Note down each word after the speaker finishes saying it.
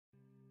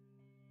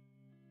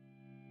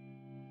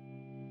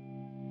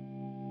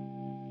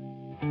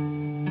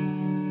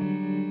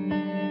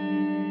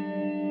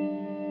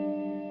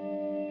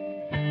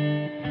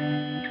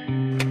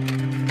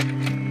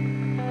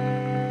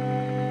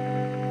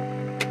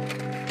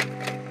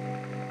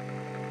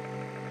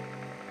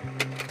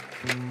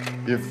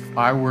If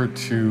I were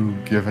to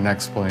give an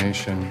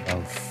explanation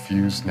of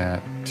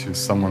FEWSnet to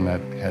someone that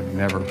had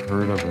never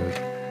heard of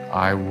it,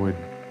 I would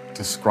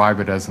describe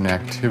it as an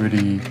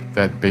activity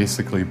that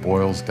basically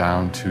boils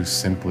down to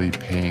simply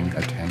paying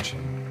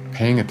attention.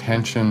 Paying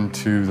attention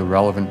to the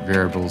relevant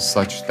variables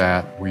such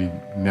that we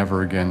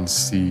never again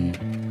see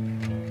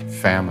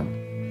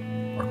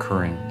famine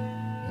occurring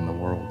in the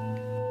world.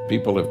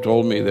 People have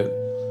told me that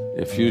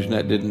if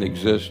FEWSnet didn't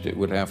exist, it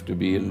would have to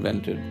be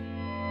invented.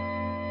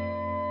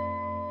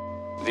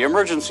 The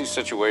emergency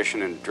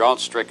situation in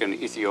drought-stricken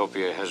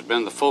Ethiopia has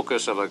been the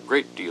focus of a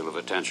great deal of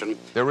attention.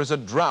 There is a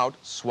drought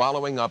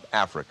swallowing up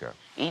Africa.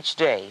 Each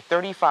day,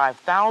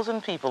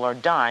 35,000 people are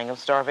dying of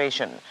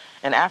starvation.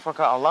 In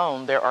Africa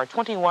alone, there are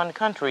 21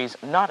 countries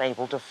not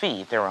able to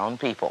feed their own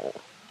people.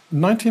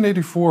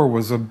 1984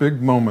 was a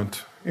big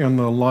moment in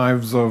the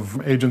lives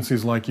of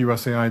agencies like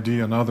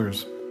USAID and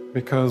others,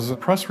 because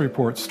press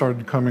reports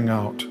started coming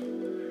out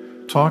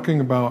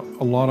talking about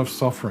a lot of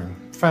suffering,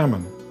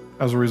 famine,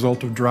 as a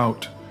result of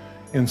drought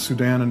in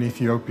Sudan and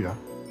Ethiopia.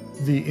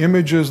 The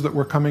images that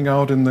were coming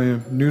out in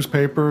the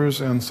newspapers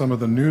and some of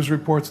the news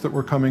reports that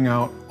were coming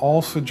out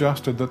all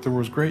suggested that there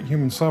was great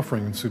human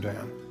suffering in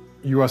Sudan.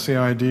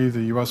 USAID,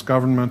 the US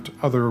government,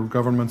 other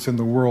governments in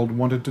the world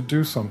wanted to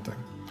do something.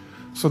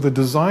 So the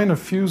design of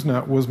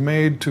FEWSnet was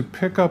made to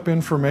pick up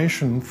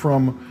information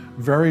from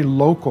very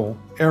local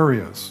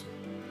areas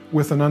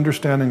with an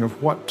understanding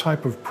of what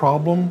type of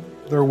problem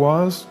there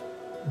was,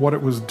 what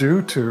it was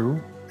due to,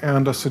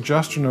 and a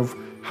suggestion of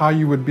how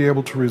you would be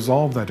able to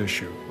resolve that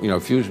issue. You know,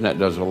 FEWSnet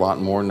does a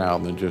lot more now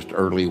than just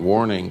early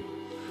warning,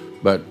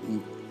 but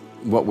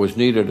what was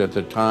needed at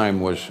the time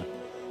was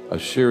a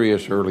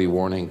serious early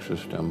warning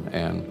system,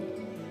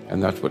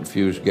 and that's what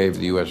FEWS gave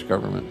the U.S.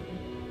 government.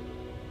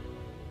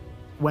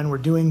 When we're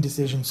doing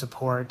decision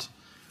support,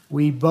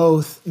 we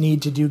both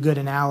need to do good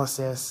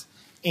analysis,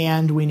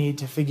 and we need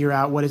to figure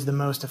out what is the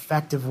most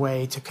effective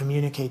way to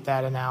communicate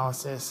that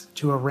analysis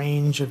to a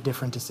range of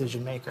different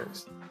decision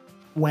makers.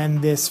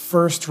 When this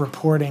first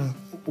reporting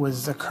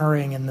was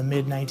occurring in the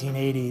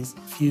mid-1980s,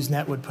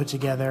 FEWSnet would put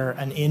together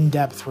an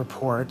in-depth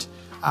report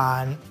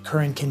on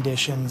current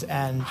conditions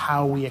and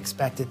how we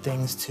expected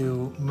things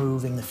to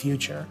move in the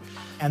future.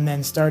 And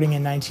then starting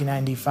in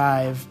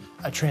 1995,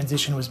 a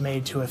transition was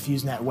made to a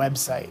FEWSnet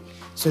website.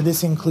 So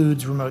this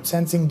includes remote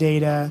sensing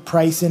data,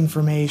 price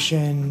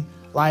information,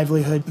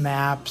 livelihood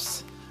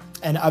maps,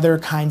 and other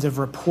kinds of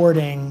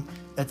reporting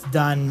that's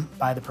done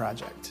by the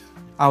project.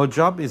 Our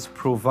job is to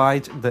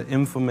provide the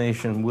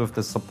information with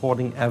the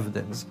supporting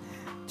evidence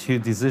to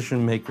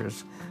decision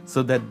makers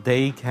so that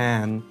they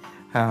can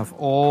have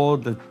all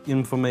the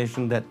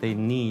information that they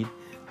need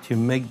to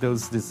make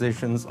those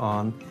decisions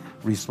on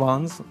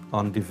response,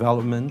 on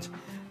development,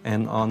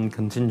 and on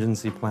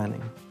contingency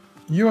planning.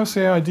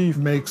 USAID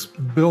makes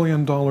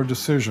billion-dollar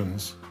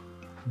decisions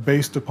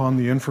based upon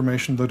the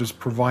information that is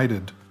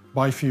provided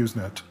by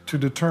FEWSnet to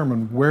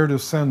determine where to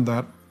send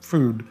that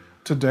food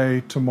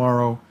today,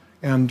 tomorrow,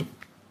 and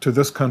to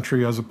this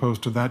country as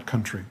opposed to that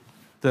country.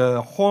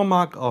 The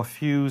hallmark of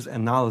FEWS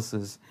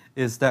analysis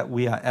is that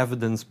we are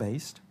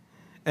evidence-based,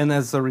 and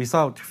as a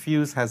result,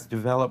 FEWS has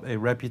developed a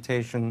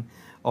reputation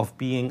of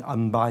being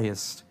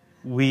unbiased.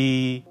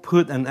 We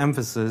put an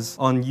emphasis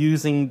on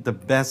using the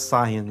best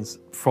science.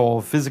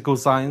 For physical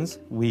science,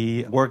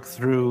 we work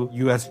through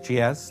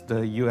USGS,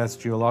 the US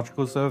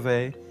Geological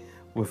Survey,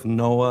 with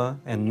NOAA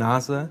and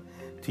NASA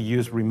to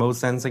use remote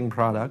sensing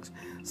products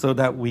so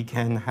that we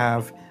can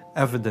have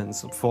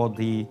evidence for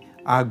the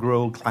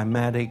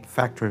agro-climatic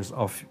factors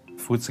of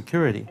food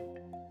security.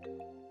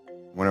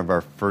 One of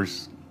our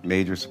first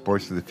major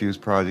supports to the FEWS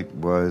project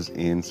was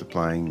in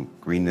supplying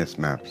greenness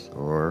maps,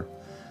 or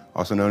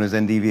also known as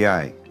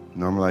NDVI,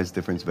 Normalized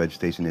Difference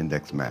Vegetation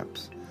Index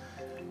maps.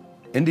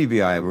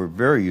 NDVI were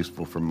very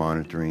useful for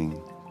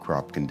monitoring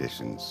crop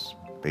conditions,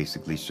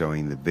 basically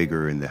showing the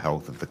vigor and the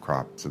health of the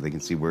crop so they can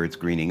see where it's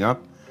greening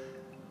up,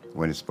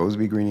 when it's supposed to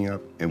be greening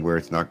up, and where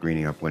it's not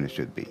greening up when it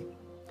should be.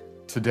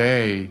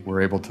 Today, we're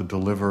able to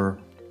deliver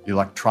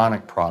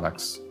electronic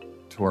products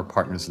to our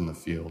partners in the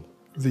field.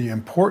 The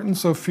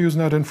importance of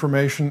FEWSnet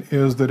information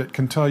is that it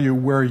can tell you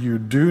where you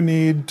do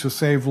need to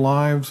save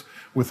lives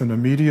with an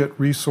immediate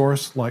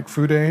resource like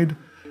food aid,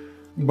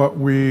 but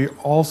we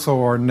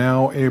also are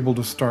now able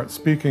to start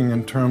speaking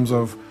in terms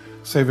of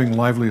saving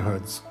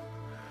livelihoods.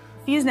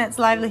 FEWSnet's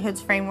Livelihoods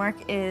framework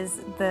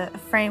is the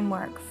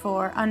framework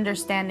for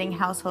understanding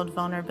household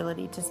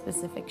vulnerability to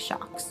specific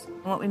shocks.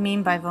 What we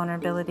mean by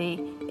vulnerability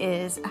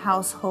is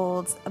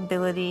households'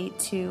 ability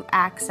to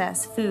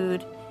access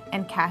food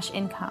and cash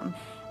income.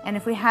 And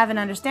if we have an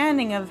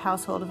understanding of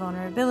household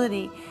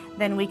vulnerability,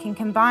 then we can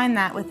combine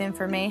that with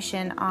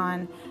information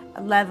on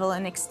a level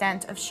and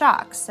extent of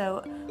shocks.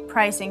 So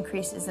price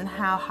increases and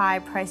how high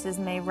prices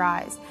may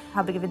rise.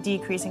 How big of a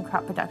decrease in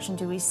crop production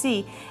do we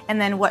see?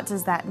 And then what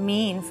does that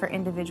mean for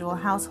individual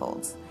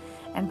households?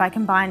 And by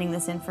combining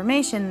this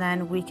information,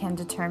 then we can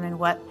determine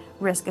what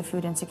risk of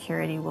food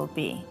insecurity will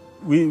be.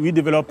 We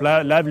develop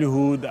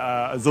livelihood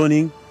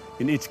zoning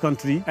in each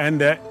country, and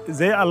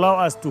they allow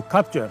us to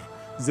capture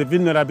the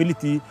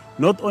vulnerability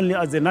not only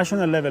at the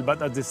national level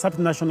but at the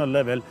subnational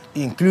level.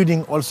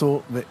 Including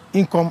also the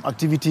income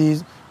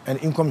activities and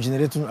income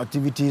generating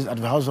activities at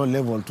the household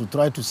level to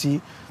try to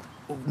see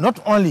not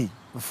only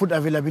food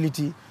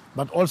availability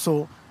but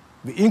also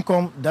the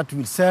income that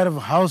will serve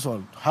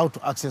household, how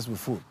to access the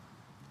food.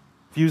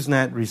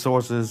 FEWSnet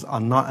resources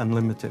are not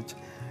unlimited,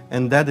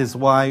 and that is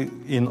why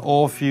in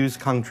all FEWS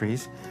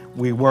countries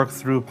we work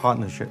through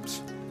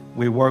partnerships.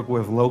 We work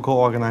with local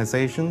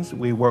organizations,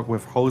 we work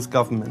with host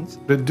governments.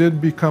 It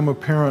did become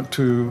apparent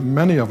to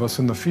many of us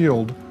in the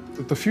field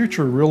that the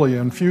future really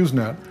in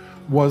FEWSnet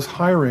was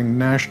hiring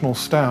national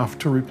staff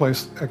to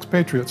replace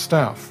expatriate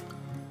staff.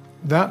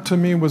 That to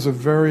me was a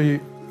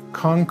very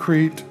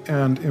concrete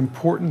and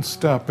important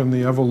step in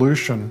the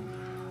evolution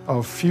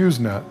of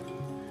FEWSnet.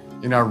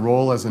 In our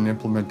role as an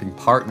implementing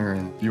partner,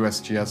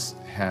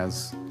 USGS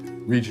has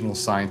regional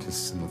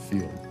scientists in the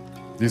field.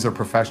 These are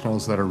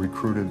professionals that are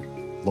recruited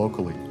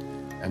locally,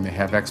 and they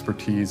have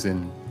expertise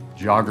in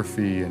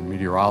geography and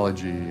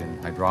meteorology and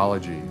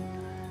hydrology,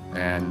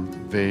 and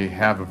they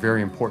have a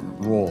very important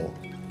role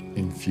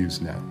in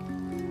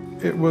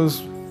FEWSnet. It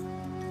was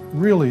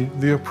really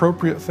the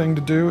appropriate thing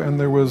to do, and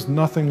there was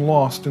nothing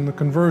lost in the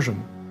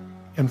conversion.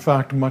 In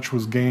fact, much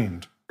was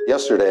gained.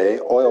 Yesterday,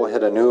 oil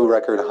hit a new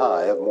record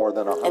high of more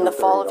than $100. In the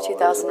fall of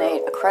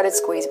 2008, a credit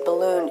squeeze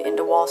ballooned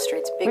into Wall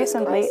Street's biggest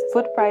Recently, crisis.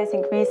 food price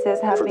increases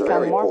have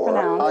become more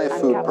pronounced. High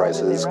food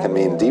prices can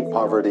mean deep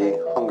poverty,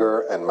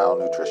 hunger, and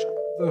malnutrition.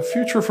 The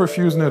future for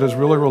FEWSnet is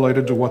really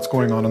related to what's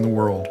going on in the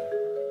world.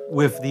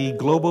 With the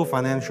global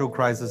financial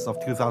crisis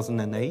of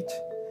 2008,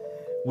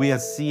 we are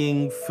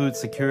seeing food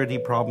security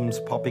problems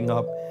popping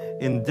up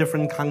in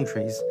different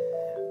countries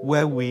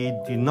where we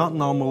do not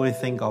normally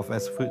think of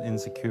as food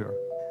insecure.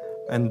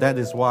 And that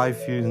is why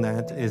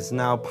FEWSnet is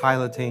now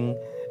piloting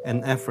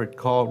an effort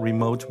called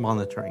remote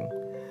monitoring,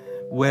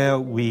 where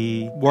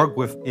we work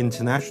with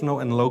international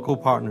and local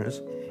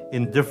partners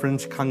in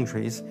different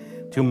countries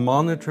to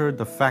monitor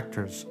the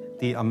factors,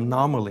 the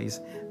anomalies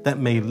that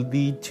may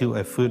lead to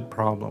a food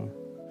problem.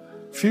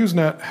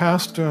 FEWSnet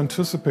has to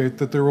anticipate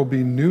that there will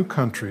be new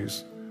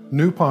countries,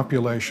 new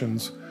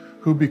populations,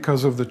 who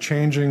because of the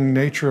changing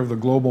nature of the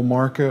global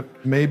market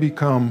may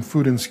become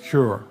food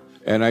insecure.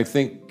 And I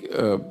think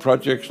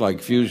projects like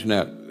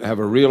FEWSnet have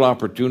a real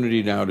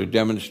opportunity now to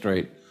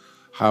demonstrate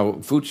how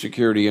food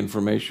security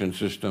information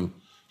system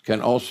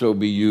can also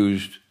be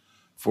used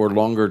for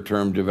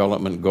longer-term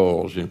development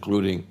goals,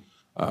 including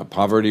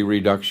poverty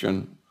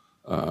reduction,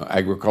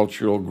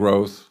 agricultural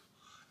growth,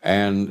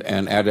 and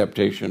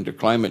adaptation to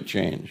climate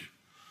change.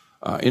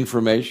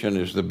 Information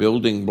is the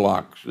building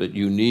blocks that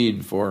you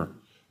need for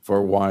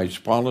wise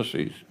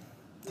policies.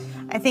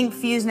 I think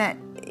FEWSnet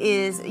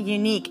is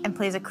unique and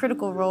plays a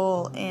critical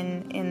role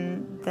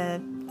in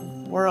the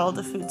world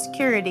of food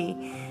security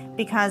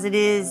because it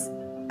is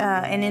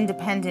an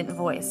independent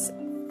voice.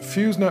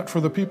 FEWSnet,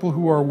 for the people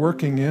who are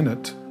working in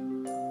it,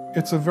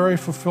 it's a very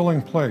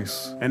fulfilling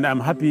place. And I'm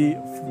happy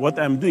what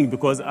I'm doing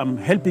because I'm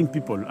helping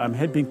people, I'm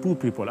helping poor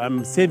people,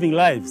 I'm saving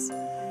lives.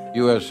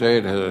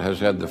 USAID has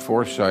had the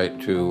foresight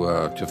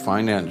to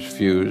finance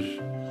FEWS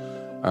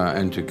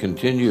and to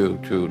continue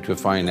to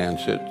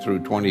finance it through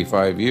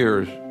 25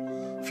 years.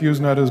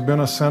 FEWSnet has been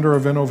a center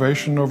of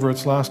innovation over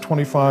its last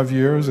 25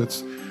 years.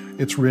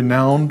 It's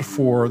renowned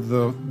for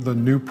the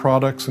new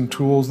products and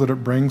tools that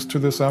it brings to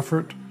this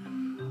effort.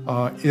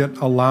 It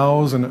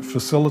allows and it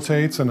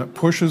facilitates and it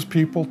pushes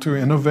people to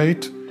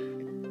innovate.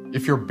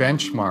 If your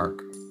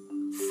benchmark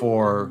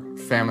for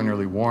famine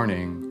early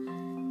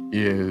warning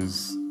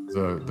is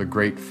the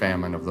Great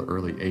Famine of the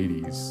early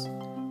 80s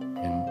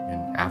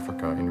in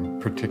Africa,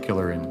 in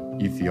particular in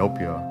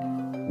Ethiopia,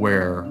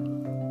 where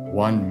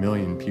 1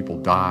 million people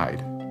died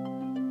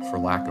for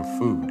lack of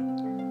food,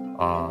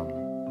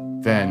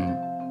 then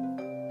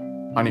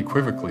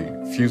unequivocally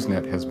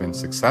FEWSnet has been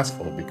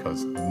successful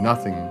because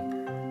nothing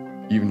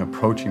even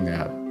approaching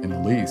that in the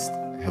least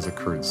has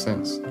occurred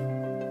since.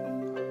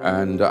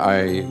 And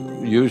I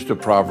used a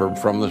proverb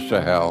from the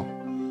Sahel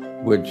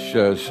which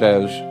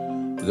says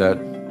that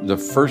the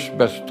first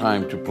best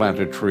time to plant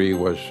a tree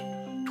was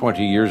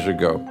 20 years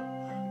ago.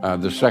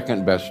 The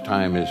second best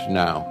time is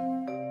now.